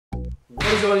What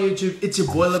is going on YouTube? It's your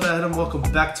boy Adham. Welcome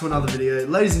back to another video.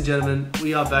 Ladies and gentlemen,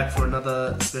 we are back for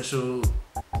another special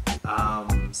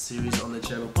series on the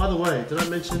channel. By the way, did I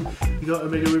mention you got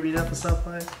Omega Ruby now for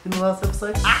Sapphire in the last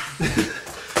episode?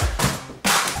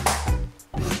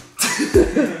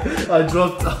 I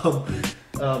dropped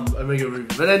Omega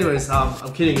Ruby. But anyways,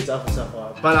 I'm kidding, it's Alpha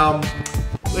Sapphire. But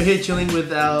we're here chilling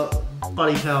with our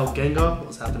buddy pal Gengar.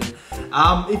 What's happening?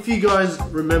 If you guys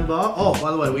remember, oh,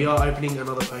 by the way, we are opening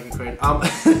another PokeCrate.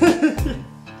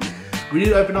 We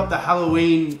did open up the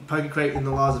Halloween PokeCrate in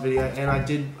the last video, and I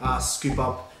did scoop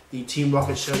up the Team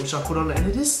Rocket shirt, which I put on, and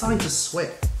it is starting to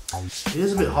sweat. It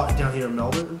is a bit hot down here in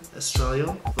Melbourne, Australia,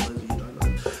 for those of you who don't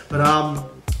know. But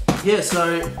yeah,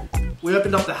 so we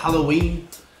opened up the Halloween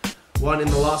one in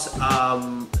the last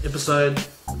episode,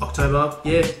 October.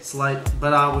 Yeah, it's late,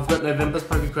 but we've got November's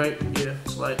PokeCrate. Yeah,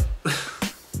 it's late.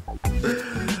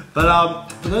 But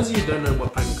for those of you who don't know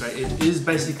what PokeCrate is, it is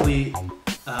basically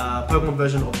a Pokemon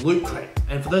version of Loot Crate.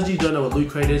 And for those of you who don't know what Loot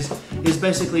Crate is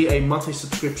basically a monthly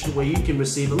subscription where you can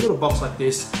receive a little box like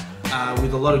this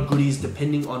with a lot of goodies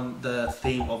depending on the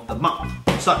theme of the month.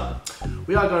 So,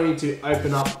 we are going to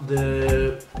open up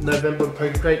the November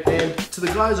PokeCrate, and to the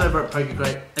guys over at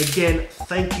PokeCrate, again,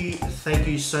 thank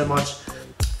you so much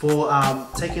for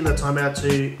taking the time out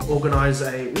to organise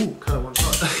a,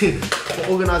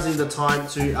 for organising the time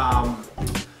to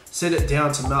send it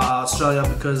down to Australia,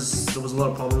 because there was a lot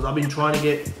of problems. I've been trying to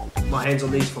get my hands on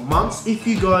these for months. If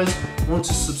you guys want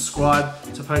to subscribe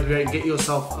to PokeCrate and get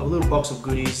yourself a little box of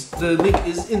goodies, the link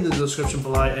is in the description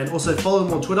below, and also follow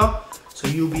them on Twitter so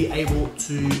you'll be able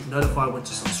to notify when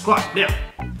to subscribe. Now,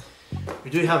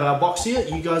 we do have our box here.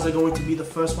 You guys are going to be the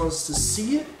first ones to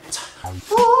see it.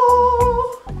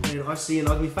 Oh, and I see an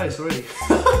ugly face already.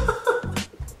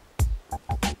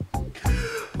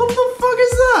 What the fuck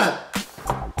is that?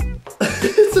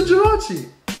 It's a Jirachi.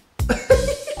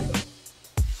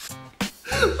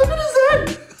 Look at his head.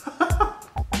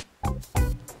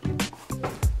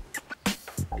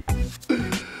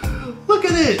 Look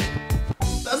at it.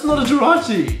 That's not a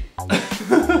Jirachi.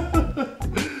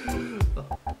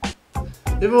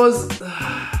 If it was,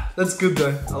 that's good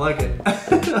though. I like it.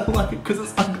 I like it because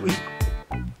it's ugly.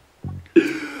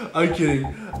 I'm kidding.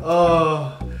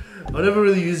 Oh, I never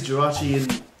really used Jirachi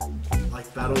in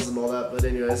like battles and all that. But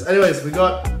anyways, we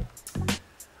got.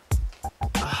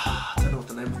 I don't know what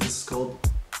the name of this is called.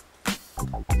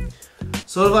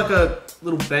 Sort of like a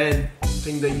little band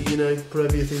thing that you put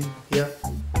over your thing. Yeah,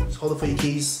 just hold it for your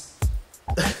keys.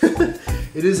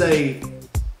 It is a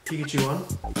Pikachu one.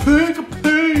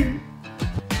 Pikachu.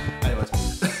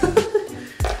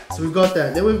 So we've got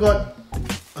that. Then we've got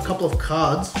a couple of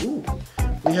cards. Ooh.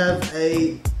 We have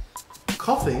a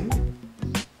coughing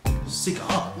sick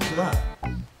art. Look at that.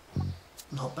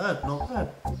 Not bad, not bad.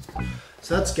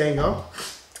 So that's Gengar.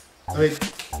 I mean,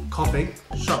 coughing.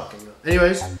 Shut up, Gengar.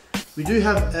 Anyways, we do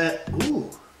have a. Ooh.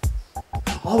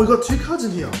 Oh, we got two cards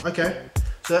in here. Okay.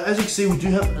 So as you can see, we do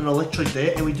have an electric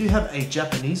there, and we do have a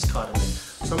Japanese card in there.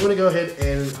 So I'm going to go ahead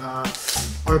and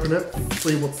open it,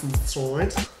 see what's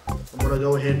inside. I'm going to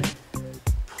go ahead,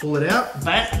 pull it out.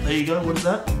 Bam! There you go. What is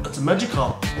that? It's a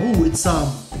Magikarp. Oh, it's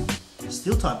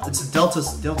Steel type. It's a Delta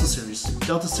Series.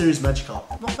 Delta Series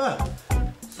Magikarp. Not bad.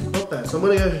 Not bad. So I'm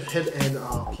going to go ahead and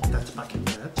pop that back in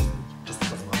there, just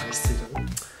because my eyes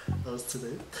to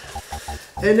do.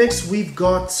 And next we've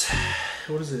got,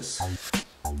 what is this?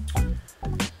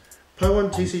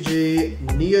 Pokemon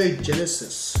TCG Neo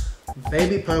Genesis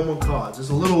Baby Pokemon cards.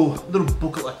 There's a little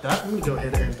booklet like that. I'm gonna go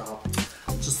ahead and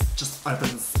just open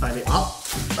this baby up.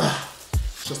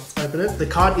 Just open it. The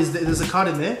card is there's a card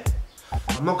in there.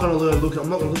 I'm not gonna look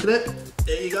at it.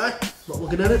 There you go. Not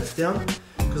looking at it. It's down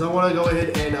because I want to go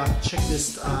ahead and check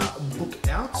this book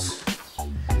out.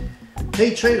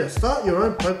 Hey trainer, start your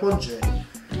own Pokemon journey.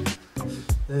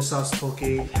 Then it starts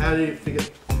talking. How do you figure?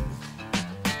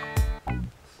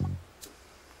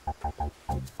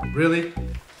 Really?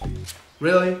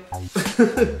 Really?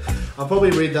 I'll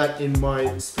probably read that in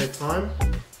my spare time.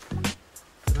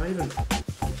 Did I even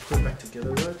put it back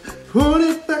together right? Put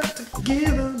it back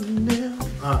together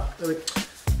now. There we go.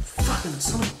 Fucking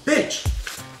son of a bitch.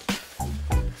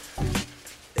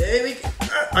 There we go.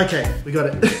 Okay, we got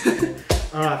it.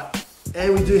 Alright.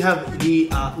 And we do have the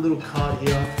little card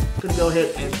here. I'm gonna go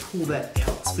ahead and pull that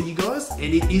out for you guys.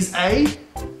 And it is a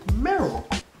Meryl.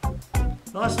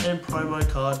 Nice and promo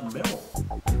card Meryl.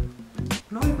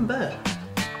 Not even bad.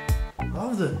 I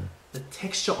love the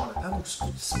texture on it. That looks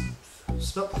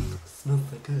smells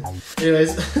that good.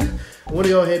 Anyways, I want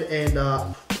to go ahead and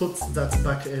put that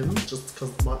back in just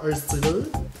because my O's to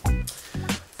do.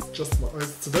 Just my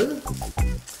O's to do.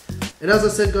 And as I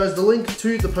said guys, the link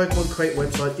to the Pokemon Crate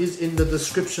website is in the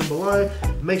description below.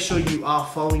 Make sure you are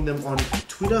following them on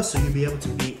Twitter so you'll be able to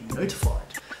be notified.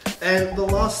 And the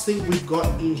last thing we've got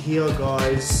in here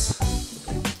guys,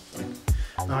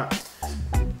 alright,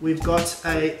 we've got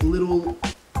a little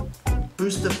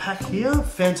booster pack here,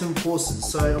 Phantom Forces.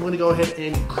 So I'm going to go ahead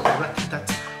and crack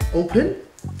that open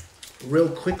real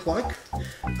quick like.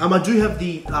 I do have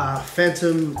the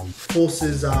Phantom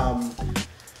Forces, what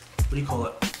do you call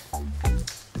it?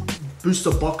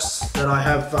 Booster box that I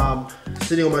have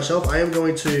sitting on my shelf. I am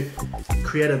going to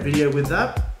create a video with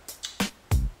that,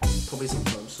 probably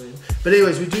sometime soon. But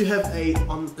anyways, we do have a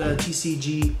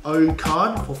TCGO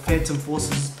card for Phantom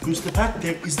Forces booster pack.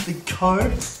 There is the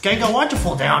code. Gengar, why'd you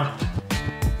fall down?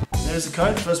 There's the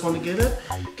code, first one to get it.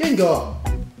 Gengar,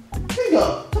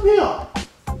 Gengar, come here.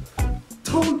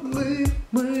 Don't leave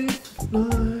me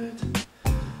tonight.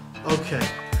 Okay,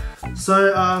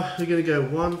 so we're gonna go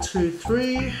 1, 2,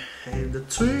 3. And the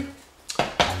 2.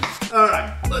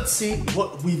 Alright, let's see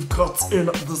what we've got in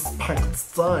this pack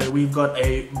today. We've got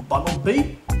a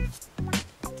Bumblebee,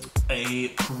 a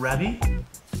Krabby,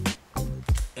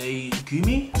 a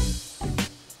Goomy,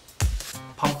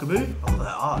 Pumpkaboo. Oh, they're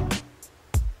art.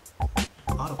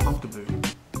 Art of Pumpkaboo.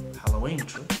 Halloween,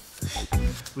 true.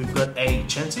 We've got a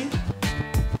Chansey.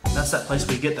 That's that place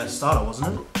where you get that starter,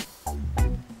 wasn't it?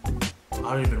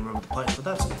 I don't even remember the place, but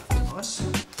that's nice.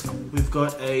 We've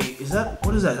got a,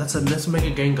 what is that? That's a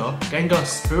Mega Gengar. Gengar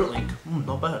Spirit Link.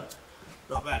 Not bad.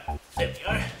 Not bad. There we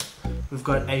go. We've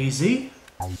got AZ.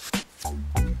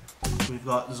 We've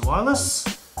got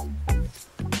Zweilous.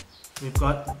 We've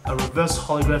got a reverse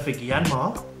holographic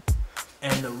Yanma.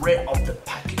 And the rare of the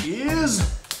pack is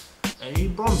a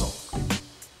Bronzong.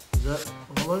 Is that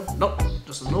a hollow? Nope.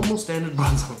 Just a normal standard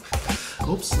Bronzong.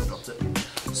 Oops, I dropped it.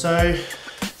 So,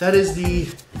 that is the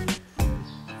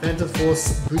Phantom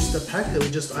Force booster pack that we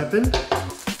just opened.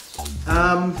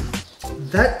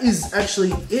 That is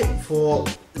actually it for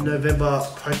November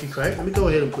PokeCrate. Let me go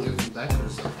ahead and put everything back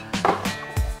because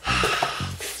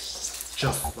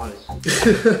just funny.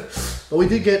 But we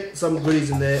did get some goodies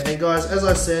in there. And guys, as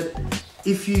I said,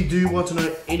 if you do want to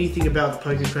know anything about the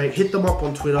PokeCrate, hit them up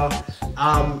on Twitter,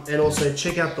 and also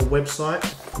check out the website.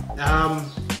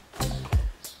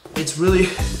 It's really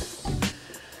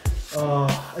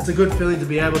it's a good feeling to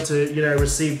be able to, you know,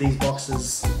 receive these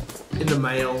boxes in the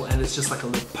mail, and it's just like a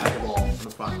little Pokeball on the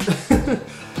front.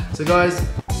 So guys,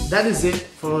 that is it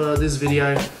for this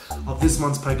video of this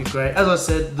month's PokeCrate. As I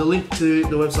said, the link to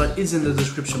the website is in the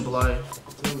description below.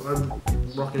 I'm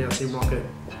rocking out Team Rocket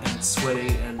and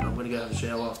sweating, and I'm gonna go have a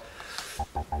shower.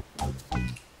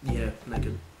 Yeah,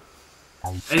 naked.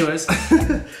 Anyways,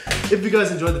 if you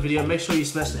guys enjoyed the video, make sure you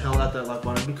smash the hell out of that like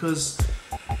button, because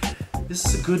this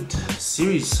is a good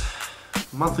series,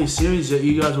 monthly series that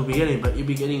you guys will be getting, but you'll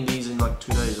be getting these in like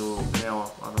 2 days or an hour,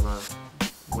 I don't know,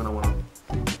 when I want to.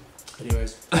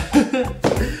 Anyways,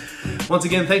 once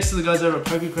again, thanks to the guys over at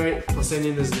PokeCrate for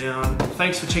sending this down.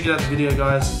 Thanks for checking out the video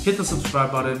guys, hit the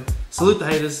subscribe button, salute the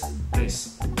haters,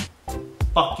 peace.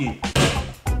 Fuck you.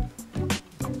 I'm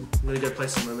gonna go play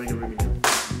some Omega Ruby now.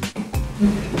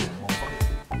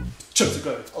 Chokes a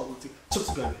go. Oh, chokes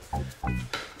a go.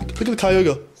 Look at the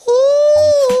Kyogre.